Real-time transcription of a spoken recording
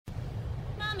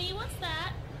Tommy, what's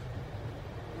that?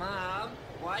 Mum,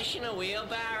 washing a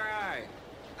wheelbarrow.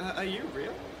 Are you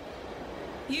real?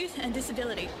 Youth and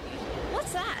disability.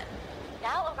 What's that?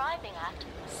 Now arriving at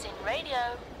Sin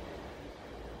Radio.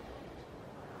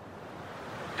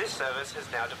 This service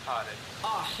has now departed.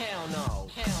 Oh, hell no.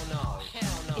 Hell no.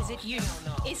 Hell no. Is it you?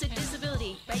 Hell no. Is it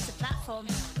disability? Raise the platform.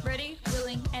 Ready,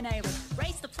 willing, and able.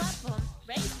 Raise the platform.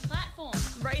 Raise the platform.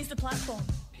 Raise the platform.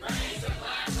 Raise the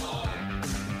platform.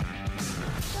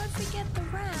 Don't forget the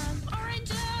ram.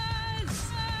 Oranges!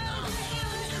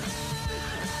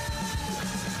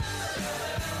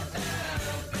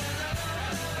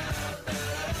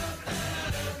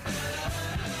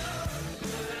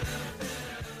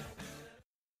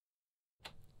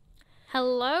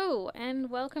 Hello and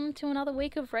welcome to another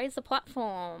week of Raise the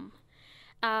Platform.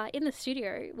 In the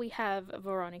studio we have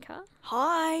Veronica.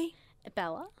 Hi.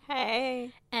 Bella.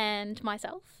 Hey. And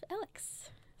myself, Alex.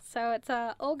 So it's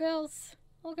a all girls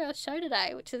show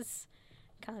today, which is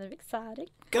kind of exciting.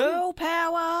 Girl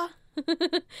power.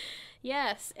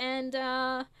 Yes, and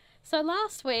so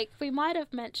last week we might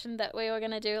have mentioned that we were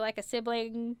going to do like a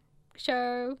sibling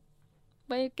show.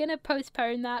 We're going to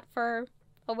postpone that for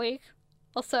a week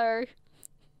or so,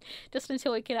 just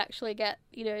until we can actually get,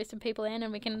 some people in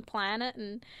and we can plan it,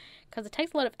 and because it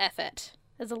takes a lot of effort.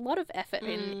 There's a lot of effort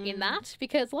in that,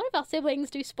 because a lot of our siblings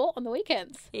do sport on the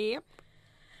weekends. Yep.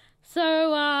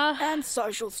 So, and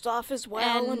social stuff as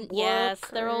well, and work. Yes,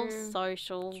 they're all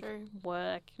social,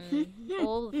 work, and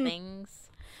all the things.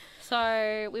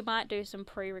 So we might do some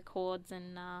pre-records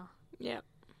and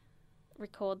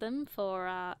record them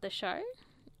for the show.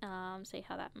 See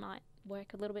how that might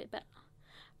work a little bit better.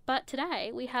 But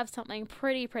today we have something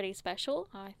pretty special,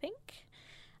 I think.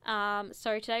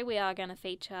 So today we are going to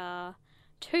feature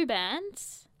two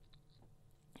bands,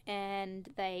 and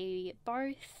they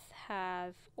both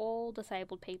have all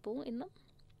disabled people in them,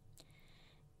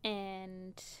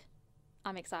 and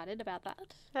I'm excited about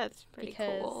that. That's pretty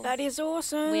because cool. That is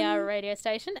awesome. We are a radio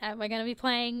station, and we're going to be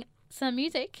playing some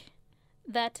music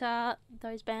that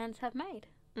those bands have made.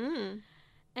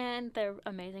 And they're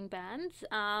amazing bands.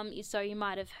 So you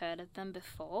might have heard of them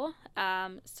before.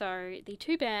 So the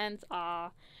two bands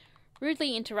are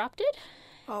Rudely Interrupted.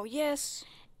 Oh, yes.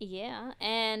 Yeah,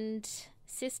 and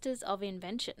Sisters of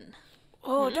Invention.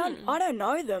 Oh, I don't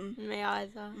know them. Me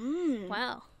either.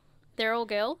 Wow. They're all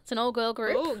girl. It's an all-girl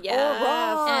group. Oh, yeah.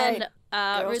 All right.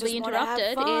 And Girls Rudely just wanna have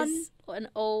Interrupted fun. is an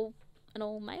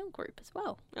all-male group as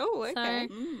well. Oh, okay.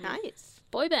 So, Nice.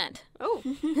 boy band. Oh.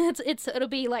 It'll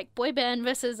be like boy band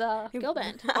versus girl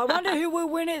band. I wonder who will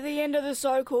win at the end of the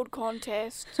so-called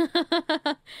contest.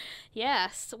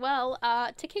 Yes. Well,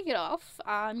 to kick it off,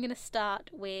 I'm going to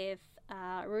start with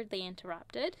Rudely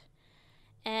Interrupted.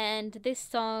 And this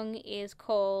song is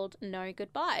called No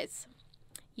Goodbyes.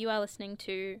 You are listening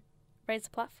to Raise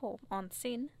the Platform on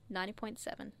Sin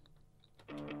 90.7.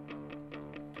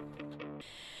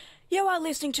 You are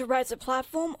listening to Raise the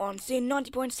Platform on Sin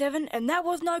 90.7, and that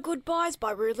was No Goodbyes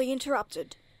by Rudely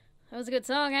Interrupted. That was a good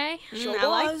song, eh? Sure I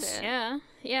liked was. it.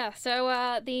 Yeah.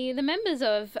 So the members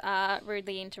of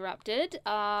Rudely Interrupted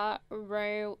are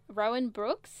Rowan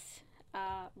Brooks,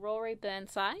 Rory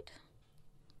Burnside,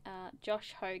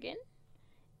 Josh Hogan,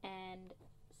 and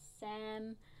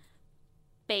Sam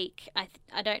Beek.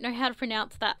 I don't know how to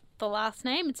pronounce the last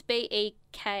name. It's Beke.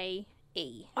 I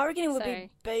reckon it would So, be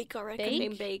Beak, I reckon.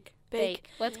 Beak? Big. Beek.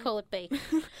 Let's call it Beek.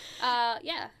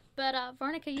 Yeah. But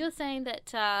Veronica, you're saying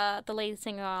that the lead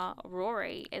singer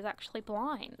Rory is actually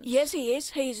blind. Yes, he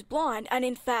is. He's blind. And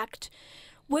in fact,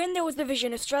 when there was the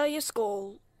Vision Australia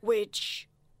School, which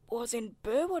was in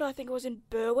Burwood, I think it was in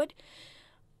Burwood,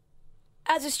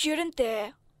 as a student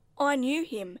there, I knew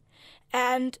him.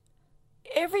 And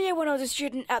every year when I was a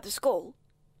student at the school,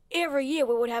 every year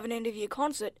we would have an interview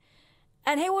concert,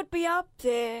 and he would be up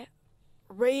there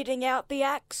reading out the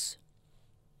acts.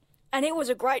 And he was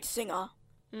a great singer.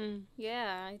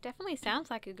 Yeah, it definitely sounds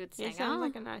like a good singer. Yeah, sounds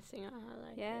like a nice singer. I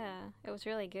like it was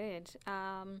really good.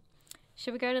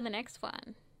 Should we go to the next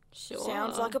one? Sure.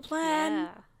 Sounds like a plan.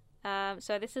 Yeah.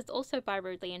 So this is also by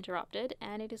Rudely Interrupted,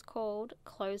 and it is called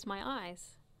Close My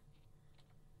Eyes.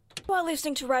 While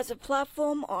listening to Raise the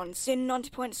Platform on Sin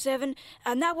 90.7,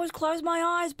 and that was Close My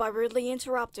Eyes by Rudely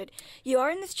Interrupted. You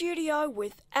are in the studio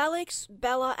with Alex,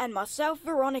 Bella, and myself,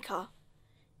 Veronica.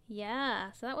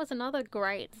 Yeah, so that was another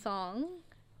great song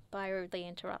by Rudely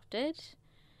Interrupted.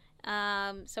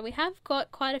 So we have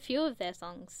got quite a few of their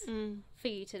songs for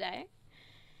you today.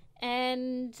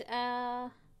 And I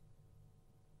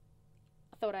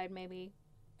thought I'd maybe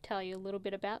tell you a little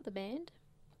bit about the band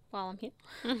while I'm here.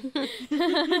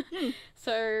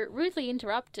 So Rudely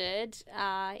Interrupted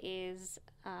is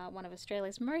one of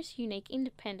Australia's most unique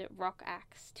independent rock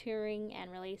acts, touring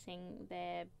and releasing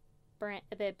their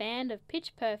band of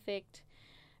pitch-perfect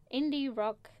indie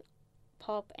rock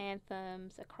pop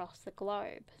anthems across the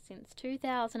globe since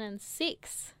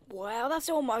 2006. Wow, that's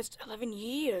almost 11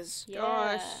 years.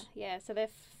 Gosh. Yeah, so their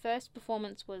first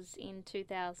performance was in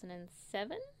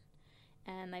 2007,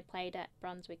 and they played at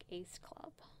Brunswick East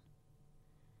Club.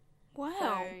 Wow,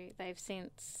 So they've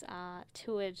since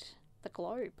toured the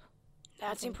globe,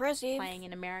 that's been impressive. playing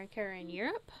in America and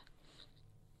Europe.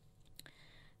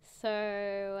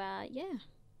 So, yeah.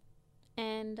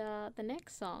 And the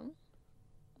next song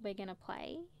we're going to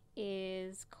play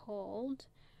is called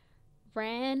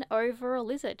Ran Over a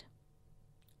Lizard.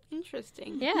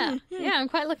 Interesting. Yeah, yeah, I'm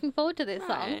quite looking forward to this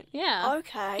song. Right. Yeah.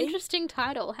 Okay, Interesting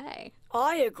title, hey.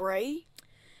 I agree.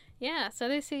 Yeah, so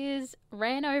this is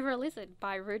Ran Over a Lizard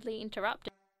by Rudely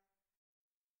Interrupted.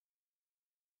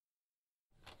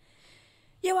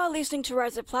 You are listening to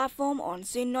Raise the Platform on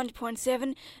Sin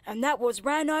 90.7, and that was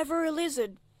Ran Over a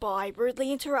Lizard by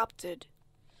Rudely Interrupted.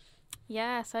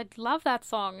 Yes, I love that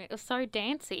song. It was so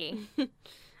dancey.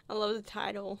 I love the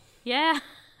title. Yeah.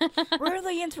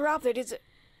 Rudely Interrupted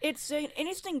it's an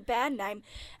interesting band name,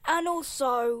 and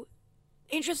also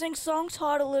interesting song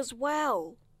title as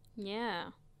well. Yeah.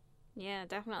 Yeah,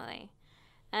 definitely.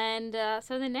 And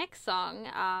so the next song,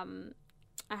 I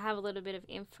have a little bit of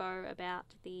info about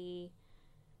the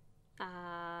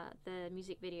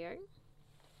music video,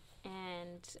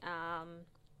 and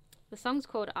the song's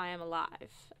called I Am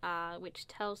Alive, which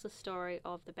tells the story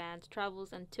of the band's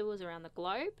travels and tours around the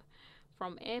globe,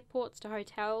 from airports to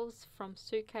hotels, from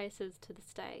suitcases to the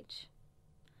stage.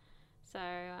 So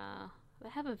they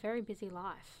have a very busy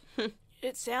life.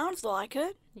 It sounds like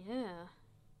it. Yeah.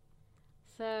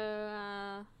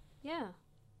 So, yeah.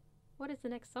 What is the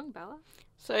next song, Bella?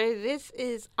 So this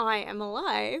is I Am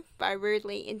Alive by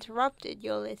Rudely Interrupted.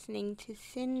 You're listening to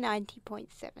Sin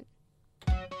 90.7.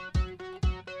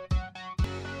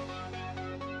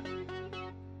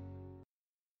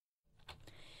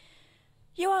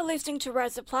 You are listening to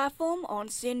Raise the Platform on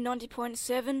Sin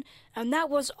 90.7, and that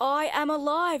was I Am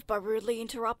Alive by Rudely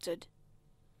Interrupted.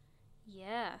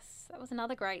 Yes, that was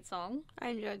another great song. I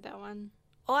enjoyed that one.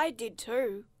 I did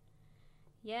too.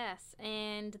 Yes,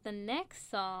 and the next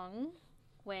song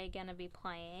we're going to be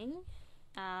playing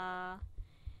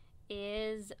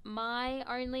is My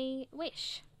Only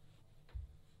Wish.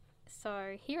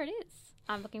 So here it is.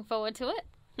 I'm looking forward to it.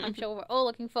 I'm sure we're all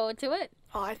looking forward to it.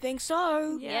 I think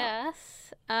so. Yeah.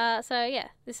 Yes. So yeah,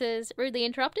 this is Rudely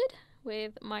Interrupted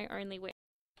with My Only Wish.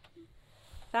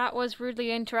 That was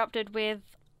Rudely Interrupted with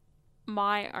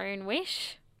My Own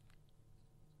Wish.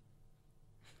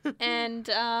 And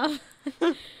the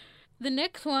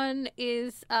next one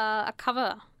is a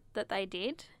cover that they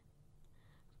did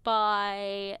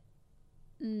by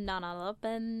none other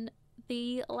than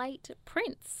the late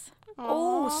Prince.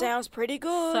 Oh, sounds pretty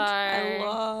good. So I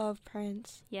love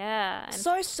Prince. yeah, and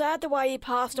So sad the way he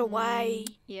passed away.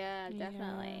 yeah,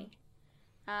 definitely.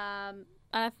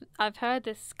 I've heard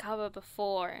this cover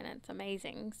before and it's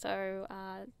amazing. So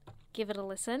give it a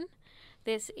listen.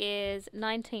 This is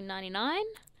 1999.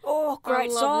 Oh,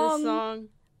 great I love song. this song.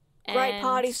 Great and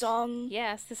party song.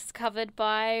 Yes, this is covered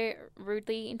by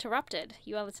Rudely Interrupted.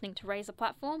 You are listening to Raise the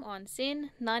Platform on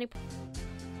Sin 90.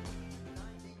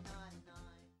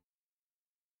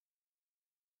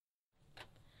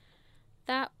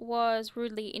 That was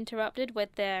Rudely Interrupted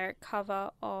with their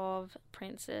cover of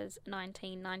Prince's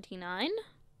 1999.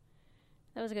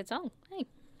 That was a good song. Hey.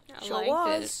 I Sure liked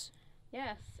was.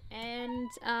 Yes,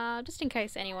 and just in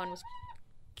case anyone was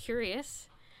curious,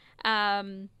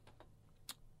 the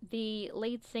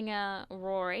lead singer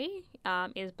Rory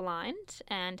is blind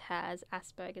and has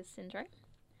Asperger's syndrome,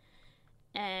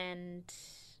 and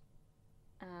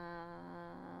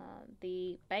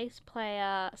the bass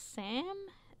player Sam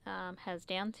has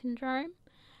Down syndrome,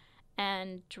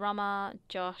 and drummer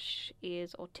Josh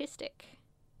is autistic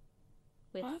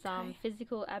with some Okay.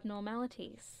 physical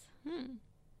abnormalities. it.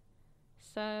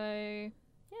 So,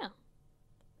 yeah,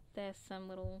 there's some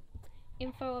little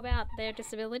info about their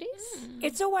disabilities.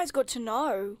 It's always good to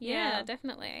know. Yeah, Yeah.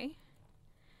 definitely.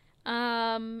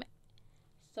 So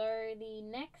the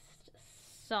next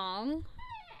song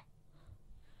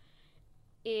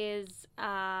is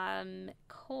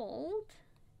called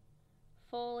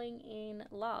Falling in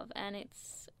Love, and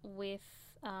it's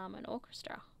with an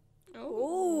orchestra.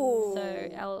 Ooh.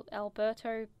 So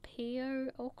Alberto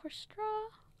Pio Orchestra.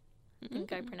 I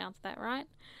think I pronounced that right.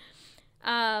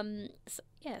 So,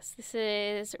 yes, this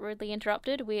is Rudely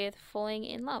Interrupted with Falling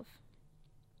in Love.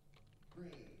 3,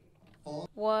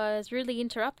 was Rudely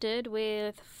Interrupted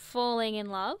with Falling in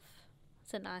Love.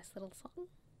 It's a nice little song.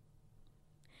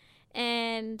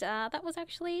 And that was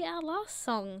actually our last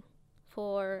song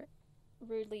for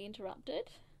Rudely Interrupted.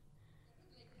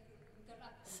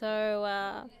 So,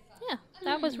 yeah,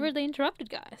 that was Rudely Interrupted,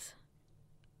 guys.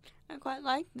 I quite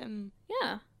like them.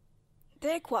 Yeah.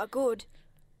 They're quite good.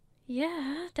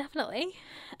 Yeah, definitely.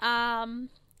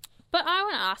 But I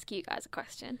want to ask you guys a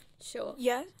question. Sure.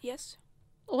 Yeah, yes.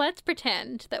 Let's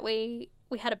pretend that we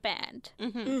had a band.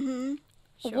 Mm-hmm. Mm-hmm.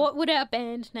 Sure. What would our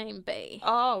band name be?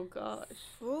 Oh, gosh.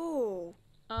 Ooh.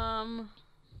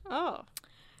 Oh.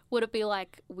 Would it be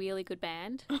like Wheelie Good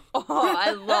Band? Oh,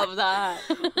 I love that.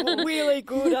 Really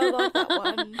good. I like that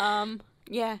one.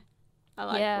 Yeah. I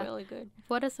like Yeah. really good.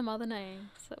 What are some other names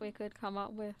that we could come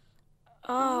up with?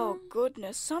 Oh,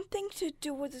 goodness. Something to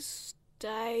do with the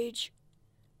stage.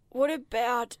 What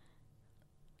about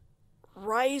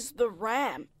Raise the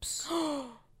Ramps?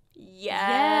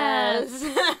 Yes.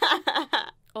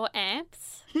 Or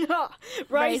Amps?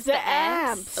 Raise the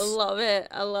Amps. I love it.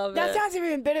 I love That it. sounds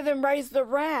even better than Raise the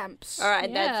Ramps. All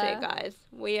right, that's Yeah. it, guys.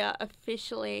 We are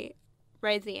officially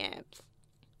Raise the Amps.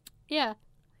 Yeah.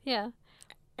 Yeah.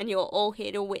 And you're all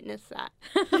here to witness that.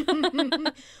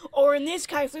 Or in this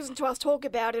case, listen to us talk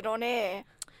about it on air.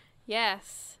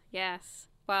 Yes. Yes.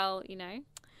 Well,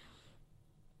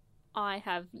 I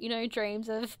have, dreams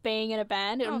of being in a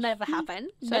band. It'll never happen.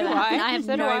 So Never do happen. I. I have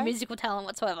So do no I. musical talent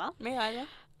whatsoever. Me either.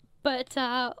 But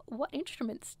what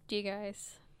instruments do you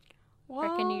guys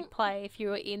reckon you'd play if you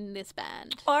were in this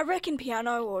band? I reckon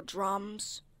piano or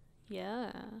drums.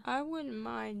 Yeah. I wouldn't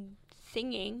mind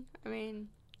singing. I mean,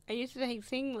 I used to take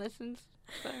singing lessons,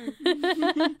 so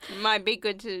it might be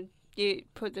good to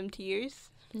put them to use.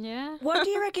 Yeah. What do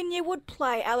you reckon you would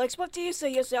play, Alex? What do you see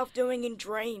yourself doing in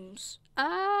dreams?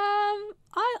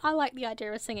 I like the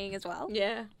idea of singing as well.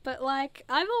 Yeah. But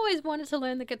I've always wanted to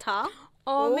learn the guitar.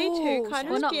 Oh, me too. Ooh, Kind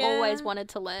Well, of. not yeah. always wanted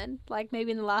to learn.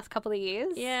 Maybe in the last couple of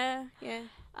years. Yeah. Yeah.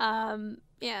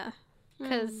 Yeah.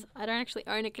 Because I don't actually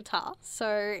own a guitar, so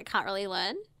I can't really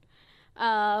learn.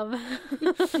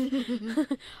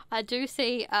 I do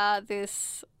see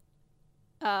this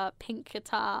pink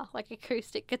guitar,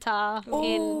 acoustic guitar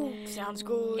Ooh, sounds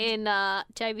good. in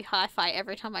JB Hi-Fi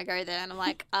every time I go there, and I'm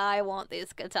like, I want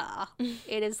this guitar.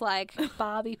 It is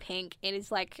Barbie pink. It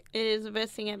is It is the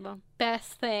best thing ever.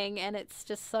 best thing, and it's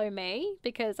just so me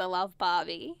because I love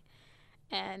Barbie,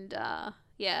 and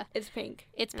yeah, It's pink.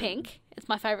 it's pink. It's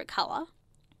my favorite color,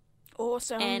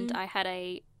 Awesome. and I had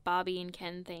a Barbie and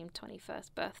Ken themed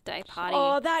 21st birthday party.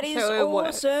 Oh, that is So it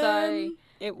works. awesome. So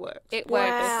It works. it Wow.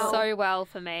 worked so well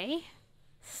for me,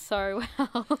 so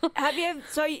well. Have you?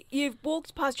 So you've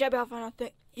walked past JB Hi-Fi and I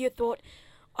think you thought,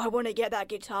 I want to get that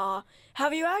guitar.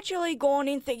 Have you actually gone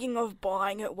in thinking of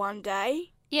buying it one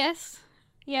day? Yes.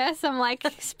 I'm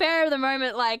spare of the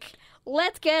moment.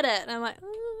 Let's get it. And I'm like,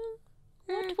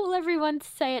 what will everyone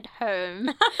say at home?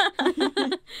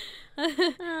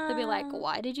 They'll be like,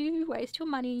 why did you waste your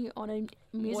money on a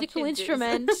musical Watching this.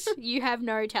 instrument? You have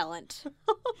no talent.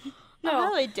 I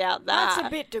highly doubt that. That's a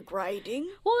bit degrading.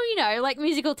 Well,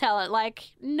 musical talent,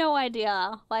 no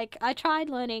idea. I tried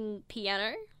learning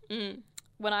piano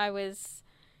when I was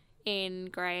in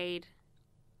grade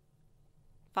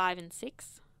 5 and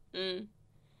 6,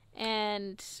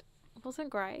 and it wasn't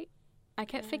great. I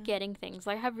kept forgetting things.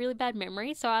 I have really bad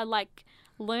memory, so I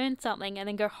learn something and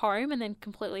then go home and then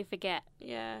completely forget.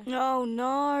 Yeah. Oh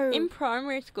no. In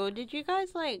primary school, did you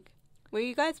guys were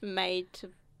you guys made to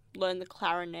learn the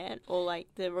clarinet or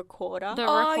the recorder? The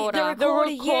Oh, recorder. the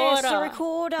recorder. Yes, the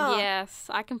recorder. recorder. Yes,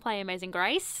 I can play Amazing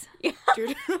Grace.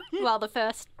 Dude. Well, the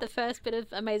first bit of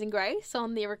Amazing Grace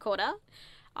on the recorder,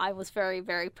 I was very,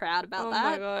 very proud about Oh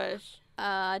that. my gosh.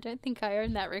 I don't think I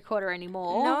own that recorder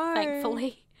anymore, No.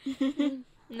 thankfully.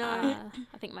 No.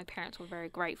 I think my parents were very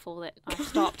grateful that I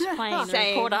stopped playing the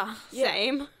Same. recorder.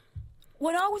 Same.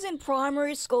 When I was in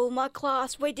primary school, my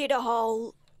class, we did a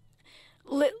whole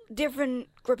different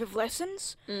group of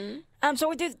lessons. So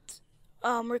we did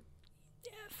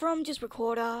from just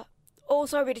recorder.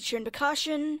 Also, we did string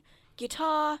percussion,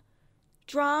 guitar,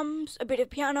 drums, a bit of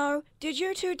piano. Did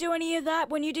you two do any of that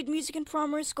when you did music in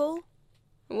primary school?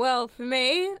 Well, for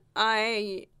me,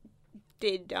 I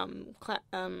did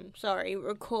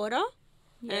recorder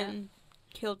and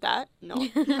killed that. No.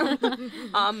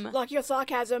 Like your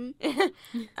sarcasm.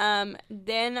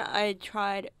 Then I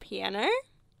tried piano.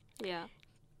 Yeah.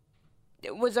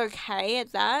 It was okay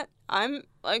at that.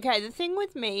 The thing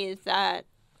with me is that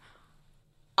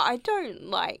I don't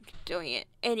like doing it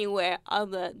anywhere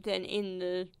other than in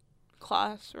the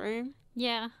classroom.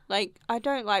 Yeah. Like, I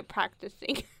don't like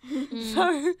practicing. Mm.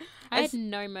 So, I as- had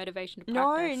no motivation to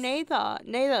no, practice.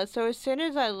 neither. So, as soon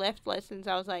as I left lessons,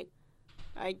 I was like,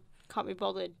 I can't be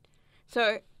bothered.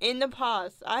 So, in the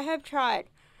past, I have tried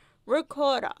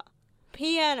recorder,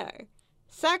 piano,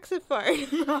 saxophone,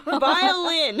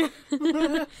 violin,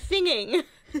 singing.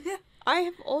 I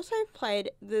have also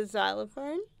played the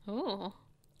xylophone Oh.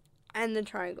 and the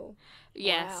triangle.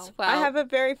 Yes. Wow. Well, I have a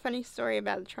very funny story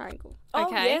about the triangle. Oh,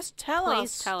 Okay. yes, tell please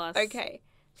us. tell us. Okay.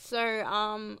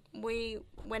 So,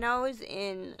 when I was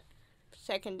in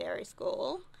secondary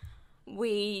school,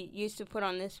 we used to put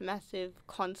on this massive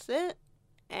concert,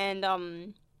 and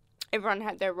everyone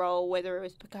had their role, whether it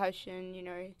was percussion,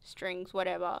 strings,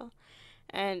 whatever.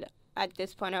 And at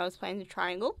this point, I was playing the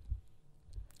triangle,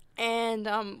 and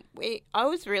I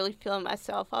was really feeling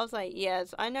myself. I was like,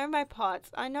 yes, I know my parts.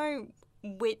 I know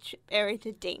which area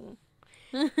to ding.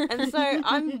 And so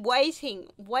I'm waiting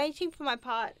for my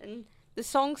part, and the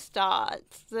song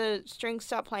starts, the strings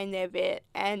start playing their bit,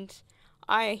 and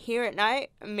I hear it, and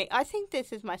I think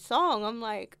this is my song. I'm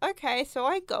like, okay, so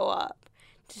I go up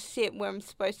to sit where I'm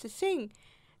supposed to sing,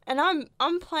 and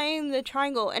I'm playing the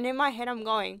triangle, and in my head I'm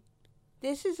going,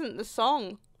 this isn't the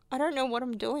song. I don't know what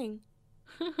I'm doing.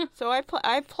 So I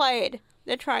played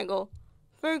the triangle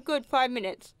for a good 5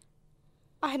 minutes.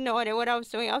 I had no idea what I was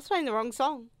doing. I was playing the wrong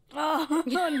song. Oh,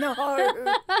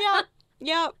 no.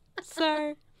 Yep.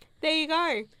 So, there you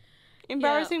go.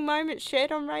 Embarrassing moment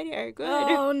shared on radio. Good.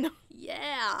 Oh, no.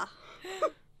 Yeah.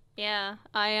 Yeah.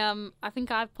 I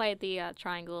think I've played the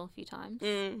triangle a few times.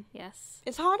 Mm. Yes.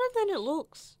 It's harder than it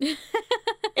looks.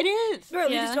 It is.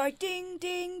 Really, Yeah. just like ding,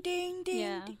 ding, ding, ding,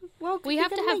 Yeah. ding. Well, 'cause We you're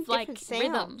have to gonna have make like different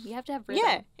rhythm. sounds. You have to have rhythm.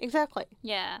 Yeah, exactly.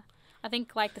 Yeah. I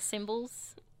think like the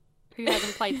cymbals. Who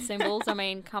hasn't played the cymbals? I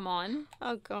mean, come on.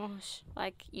 Oh gosh,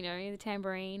 Like, the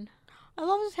tambourine. I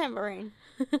love the tambourine.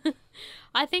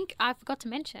 I think I forgot to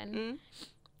mention. Mm.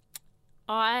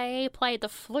 I played the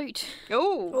flute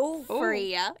Oh, for a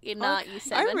year in year I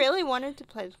 7. really wanted to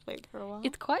play the flute for a while.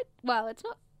 It's quite well. It's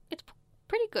not. It's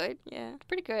pretty good. Yeah. It's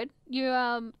pretty good.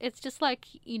 It's just like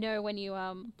when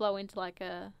you blow into like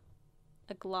a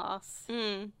glass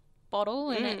Mm. bottle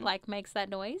and it Mm. like makes that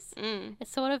noise. Mm.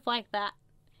 It's sort of like that.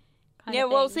 Kind Yeah.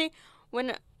 of Well, thing. see,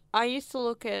 when I used to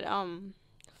look at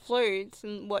flutes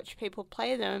and watch people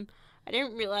play them, I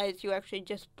didn't realize you actually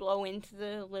just blow into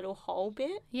the little hole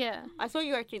bit. Yeah. I thought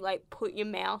you actually like put your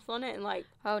mouth on it and like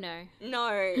Oh no. no.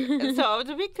 And so I was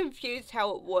a bit confused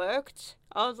how it worked.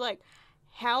 I was like,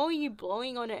 how are you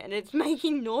blowing on it and it's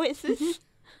making noises?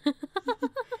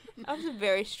 I was a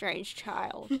very strange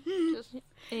child. Just,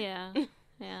 Yeah.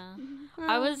 Yeah.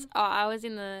 I was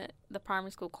in the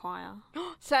primary school choir.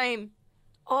 same.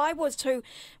 I was too.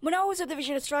 When I was at the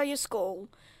Vision Australia school,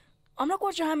 I'm not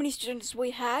quite sure how many students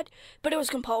we had, but it was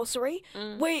compulsory.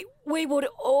 We would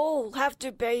all have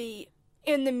to be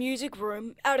in the music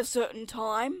room at a certain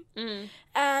time,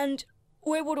 and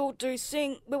we would all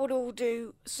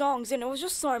do songs, and it was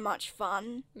just so much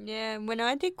fun. Yeah, when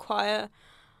I did choir,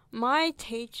 my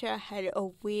teacher had a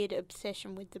weird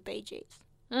obsession with the Bee Gees.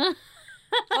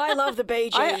 I love the Bee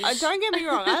Gees. I don't get me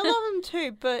wrong, I love them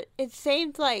too, but it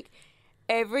seemed like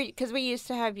because we used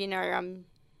to have,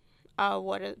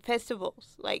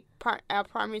 festivals. Like our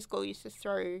primary school used to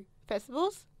throw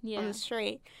festivals on the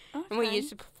street, and we Okay. used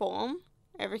to perform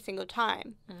every single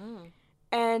time. Oh.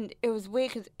 And it was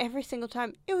weird because every single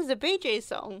time it was a Bee Gees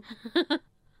song,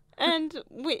 and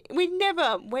we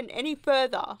never went any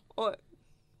further or,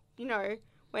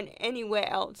 went anywhere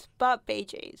else but Bee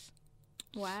Gees.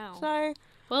 Wow. So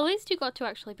Well, at least you got to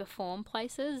actually perform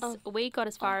places. Oh. We got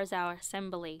as far as our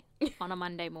assembly on a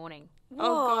Monday morning.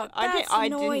 oh god, that's I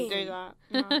annoying. didn't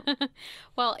do that. No.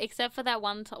 Well, except for that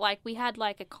one, we had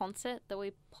like a concert that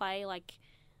we play like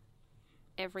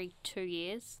every 2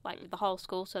 years, like the whole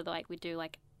school. So like we do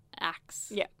like acts,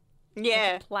 Yeah. like,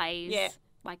 Yeah. plays, Yeah.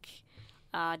 like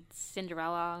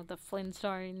Cinderella, the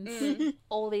Flintstones, Mm.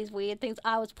 all these weird things.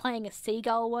 I was playing a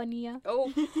seagull one year.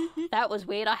 Oh, That was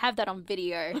weird. I have that on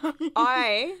video.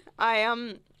 I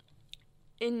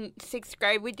in 6th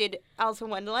grade we did Alice in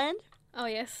Wonderland. Oh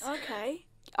yes. Okay.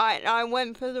 I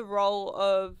went for the role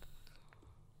of,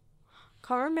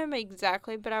 can't remember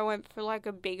exactly, but I went for like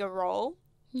a bigger role,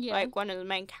 Yeah. like one of the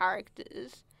main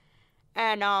characters,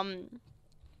 and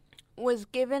was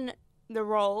given the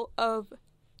role of,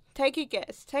 take a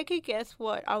guess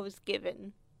what I was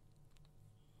given.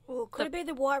 Well, could it be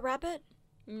the White Rabbit?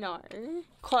 No,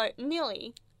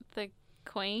 nearly the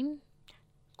Queen.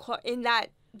 in that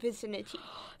vicinity.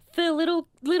 The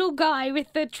little guy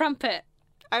with the trumpet.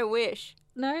 I wish.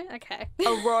 No? Okay.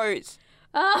 A rose.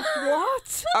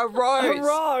 What? A rose. A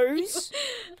rose?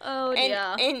 Oh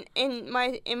dear. And in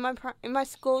my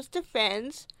school's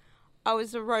defense, I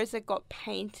was the rose that got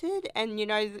painted, and you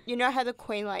know how the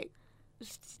queen like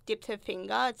dipped her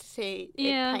finger to see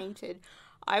Yeah. it painted.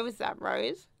 I was that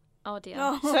rose. Oh dear.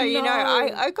 Oh, So, you know,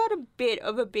 no. I got a bit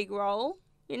of a big role.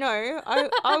 You know,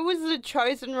 I was the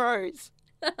chosen rose.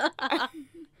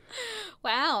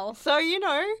 Wow. So, you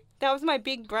know, that was my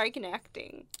big break in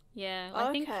acting.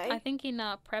 Yeah. Okay. I think in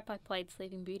prep I played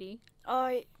Sleeping Beauty.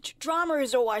 Drama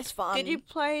is always fun. Did you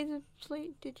play the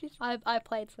sleep? Did you? I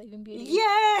played Sleeping Beauty.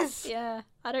 Yes! Yeah.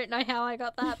 I don't know how I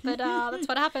got that, but that's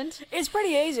what happened. It's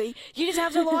pretty easy. You just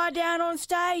have to lie down on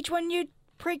stage when you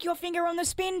prick your finger on the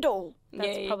spindle.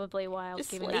 That's Yeah, probably why I was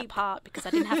just given sleep. that part, because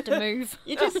I didn't have to move.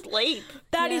 You just sleep.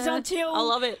 That is Yeah. until I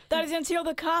love it. That is until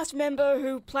the cast member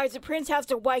who plays the prince has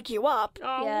to wake you up.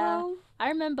 Oh, Yeah. well. I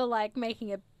remember like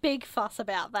making a big fuss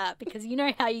about that because you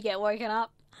know how you get woken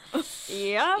up.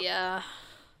 Yep. Yeah.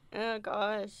 Oh,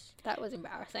 gosh. That was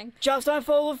embarrassing. Just don't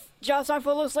fall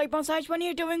asleep on stage when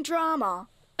you're doing drama.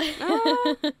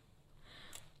 I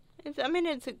mean,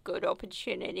 it's a good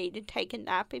opportunity to take a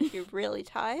nap if you're really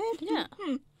tired. Yeah.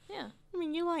 Yeah. I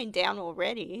mean, you're lying down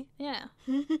already. Yeah.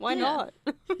 Why Yeah. not?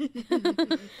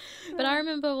 But I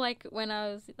remember like when I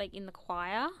was like in the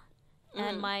choir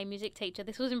and Mm. my music teacher,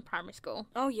 this was in primary school,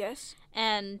 Oh, yes.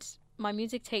 and my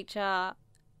music teacher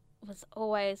was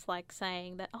always like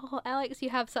saying that, "Oh, Alex, you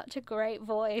have such a great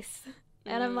voice."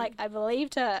 And I'm like, I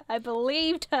believed her.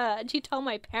 And she told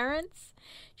my parents.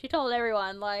 She told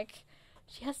everyone, like,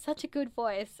 she has such a good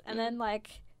voice. And then,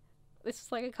 like, this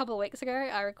was like a couple of weeks ago,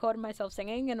 I recorded myself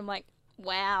singing, and I'm like,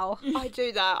 wow. I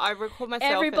do that. I record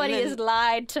myself. Everybody and then, has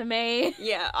lied to me.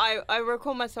 Yeah, I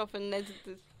record myself and there's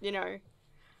this, you know,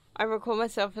 I record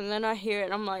myself and then I hear it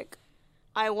and I'm like,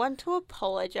 I want to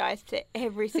apologize to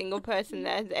every single person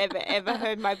that has ever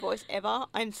heard my voice ever.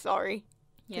 I'm sorry.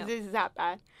 Because Yeah. this is that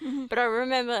bad. But I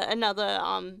remember another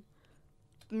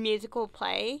musical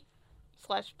play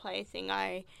thing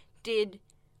I did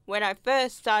when I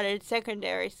first started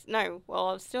secondary. No,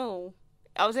 well,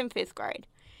 I was in 5th grade.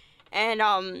 And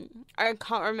I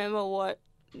can't remember what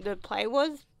the play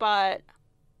was, but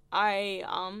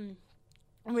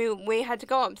we had to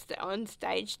go up on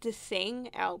stage to sing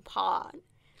our part.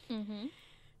 Mm-hmm.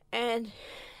 And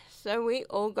so we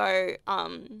all go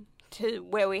to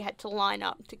where we had to line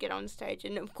up to get on stage.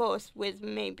 And of course, with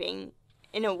me being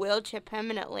in a wheelchair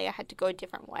permanently, I had to go a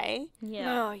different way,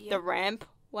 Yeah. Oh, yeah. the ramp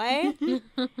way.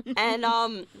 And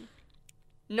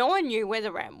no one knew where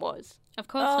the ramp was. Of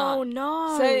course Oh,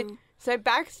 not. no. So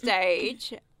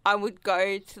backstage, I would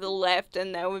go to the left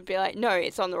and they would be like, no,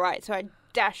 it's on the right. So I'd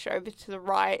dash over to the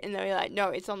right and they'd be like, no,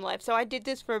 it's on the left. So I did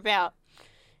this for about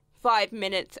 5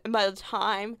 minutes. And by the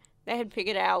time they had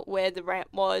figured out where the ramp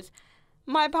was,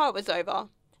 my part was over.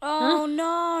 Oh,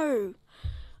 no.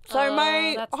 So Oh,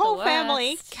 my that's the whole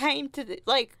family worst. came to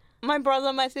like my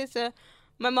brother, my sister,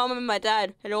 my mum and my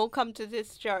dad had all come to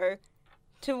this show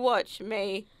to watch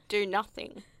me do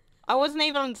nothing. I wasn't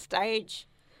even on stage.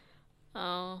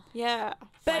 Oh. Yeah.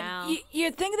 But Wow.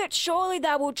 you'd think that surely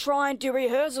they will try and do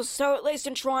rehearsals, so at least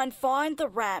and try and find the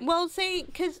ramp. Well, see,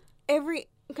 because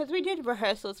we did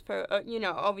rehearsals for,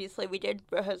 obviously we did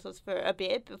rehearsals for a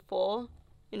bit before,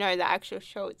 the actual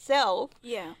show itself.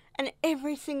 Yeah. And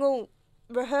every single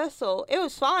rehearsal, it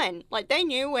was fine. Like, they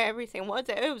knew where everything was.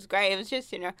 It was great. It was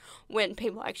just, when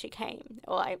people actually came, they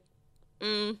were like,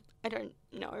 I don't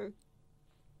know.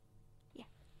 Yeah.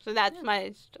 So that's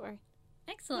my story.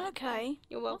 Excellent. Okay.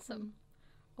 You're welcome. Awesome.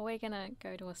 Well, we're going to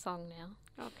go to a song now.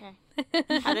 Okay.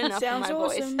 Had enough Sounds of my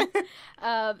awesome.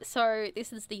 voice. So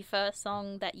this is the first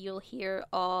song that you'll hear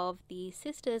of the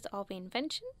Sisters of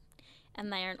Invention,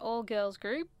 and they are an all-girls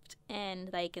group, and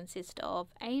they consist of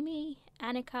Amy,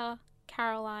 Annika,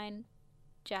 Caroline,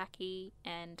 Jackie,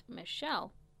 and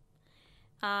Michelle.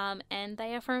 And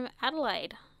they are from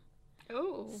Adelaide,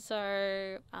 Oh.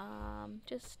 so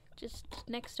just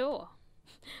next door,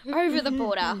 over the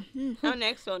border. Our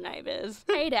next door neighbours.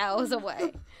 8 hours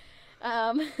away.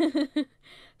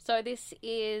 So this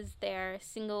is their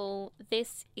single,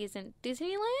 This Isn't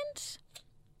Disneyland.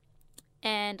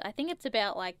 And I think it's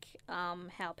about like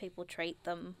how people treat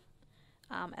them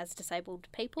as disabled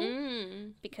people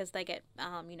because they get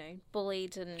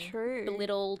bullied and True.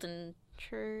 belittled, and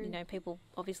True. people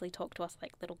obviously talk to us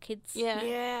like little kids. Yeah.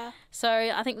 Yeah. So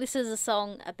I think this is a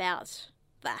song about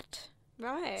that.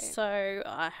 Right. So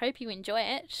I hope you enjoy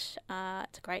it. It's a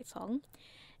great song.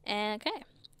 And okay,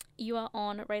 you are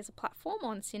on Raise the Platform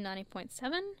on SYN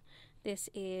 90.7. This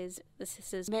is the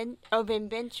Sisters. Of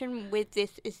invention with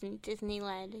This Isn't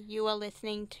Disneyland. You are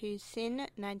listening to Sin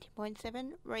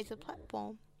 90.7 Raise the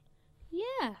Platform.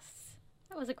 Yes.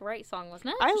 That was a great song,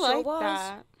 wasn't it? I Sure like was.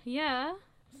 that. Yeah.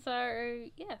 So,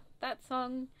 yeah, that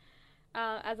song,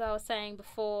 as I was saying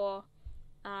before,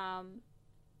 kind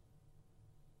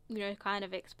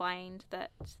of explained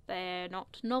that they're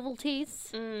not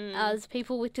novelties as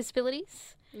people with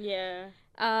disabilities. Yeah.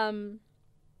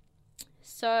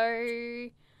 So,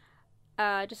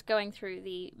 just going through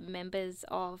the members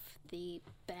of the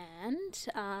band,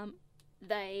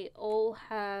 they all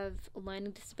have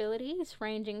learning disabilities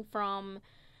ranging from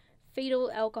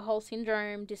fetal alcohol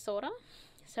syndrome disorder,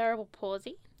 cerebral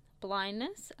palsy,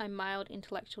 blindness, a mild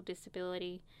intellectual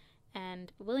disability,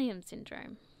 and Williams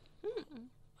syndrome.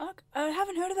 I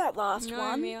haven't heard of that last No,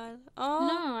 one. me either. Oh,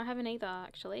 No, I haven't either,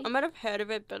 actually. I might have heard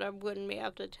of it, but I wouldn't be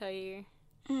able to tell you.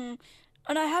 And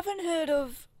I haven't heard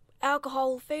of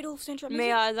alcohol fetal syndrome. is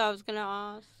Me it? either, I was going to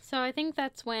ask. So I think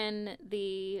that's when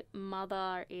the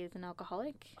mother is an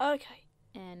alcoholic, Okay.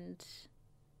 and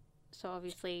so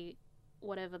obviously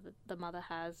whatever the mother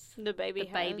has, The baby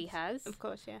has. Of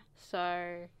course, yeah.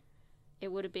 So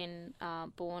it would have been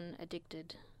born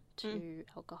addicted to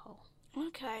alcohol.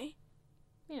 Okay.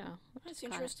 Yeah, which That's is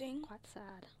kinda interesting. quite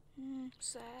sad.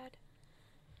 Sad.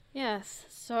 Yes.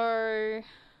 So,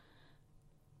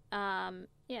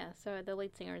 so the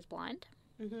lead singer is blind.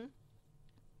 Mm-hmm.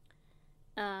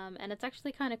 And it's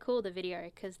actually kind of cool, the video,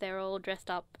 because they're all dressed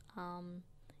up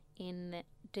in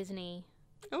Disney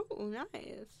Oh,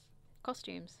 nice.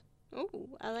 costumes. Oh,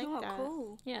 I like Oh, that.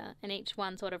 cool. Yeah, and each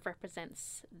one sort of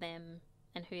represents them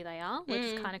and who they are, which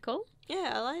is Mm. kind of cool.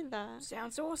 Yeah, I like that.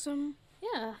 Sounds awesome.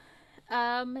 Yeah.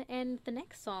 And the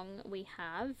next song we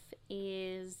have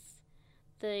is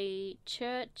The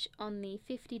Church on the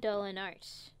 $50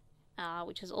 Note,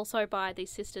 which is also by the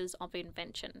Sisters of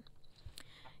Invention.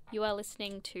 You are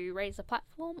listening to Raise the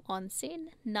Platform on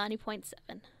Sin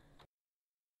 90.7.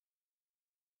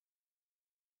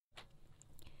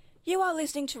 You are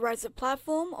listening to Raise the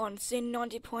Platform on Sin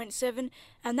 90.7,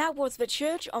 and that was The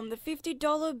Church on the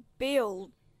 $50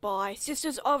 Bill by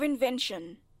Sisters of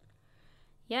Invention.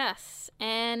 Yes,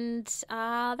 and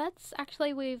that's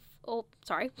actually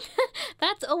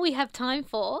that's all we have time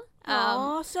for.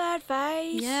 Aw, sad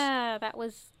face. Yeah, that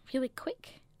was really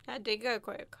quick. That did go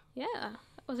quick. Yeah,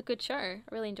 that was a good show. I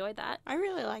really enjoyed that. I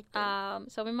really liked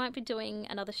it. So we might be doing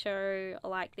another show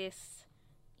like this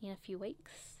in a few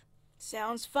weeks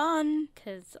Sounds fun.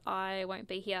 because I won't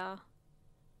be here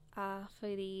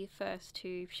for the first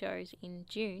two shows in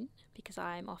June because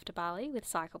I'm off to Bali with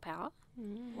Cycle Power.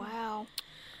 Wow.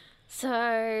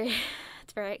 So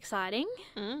it's very exciting.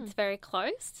 Mm. It's very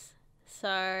close.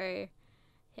 So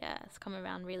yeah, it's coming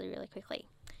around really, really quickly.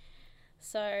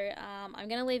 So I'm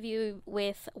going to leave you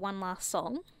with one last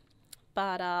song,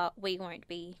 but we won't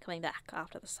be coming back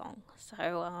after the song.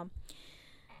 So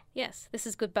yes, this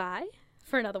is goodbye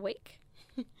for another week.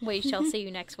 We shall see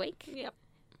you next week. Yep.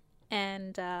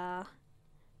 And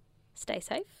stay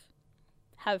safe.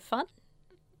 Have fun.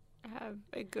 Have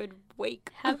a good week.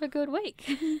 Have a good week.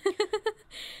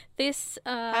 This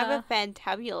Have a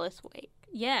fantabulous week.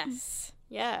 yes.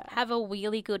 Yeah. Have a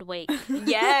really good week.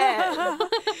 Yeah.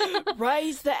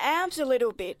 Raise the amps a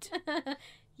little bit.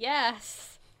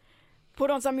 Yes.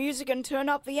 Put on some music and turn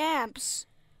up the amps.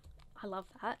 I love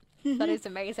that. That is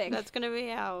amazing. That's gonna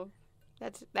be our.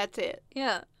 That's it.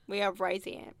 Yeah. We are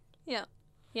raising it. Yeah.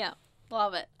 Yeah.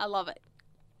 Love it. I love it.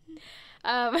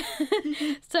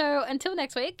 So until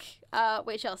next week,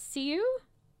 we shall see you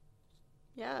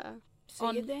Yeah. See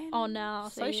you then. on our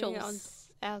See you socials.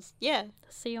 Yeah.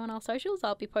 See you on our socials.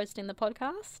 I'll be posting the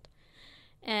podcast.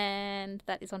 And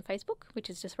that is on Facebook, which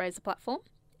is just Raise the Platform.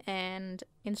 And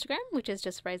Instagram, which is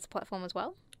just Raise the Platform as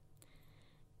well.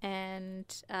 And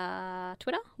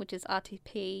Twitter, which is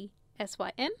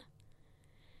RTPSYN.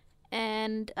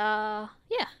 And yeah,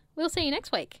 we'll see you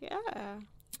next week. Yeah.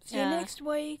 See you next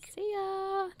week. See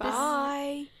ya.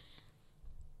 Bye.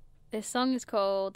 This song is called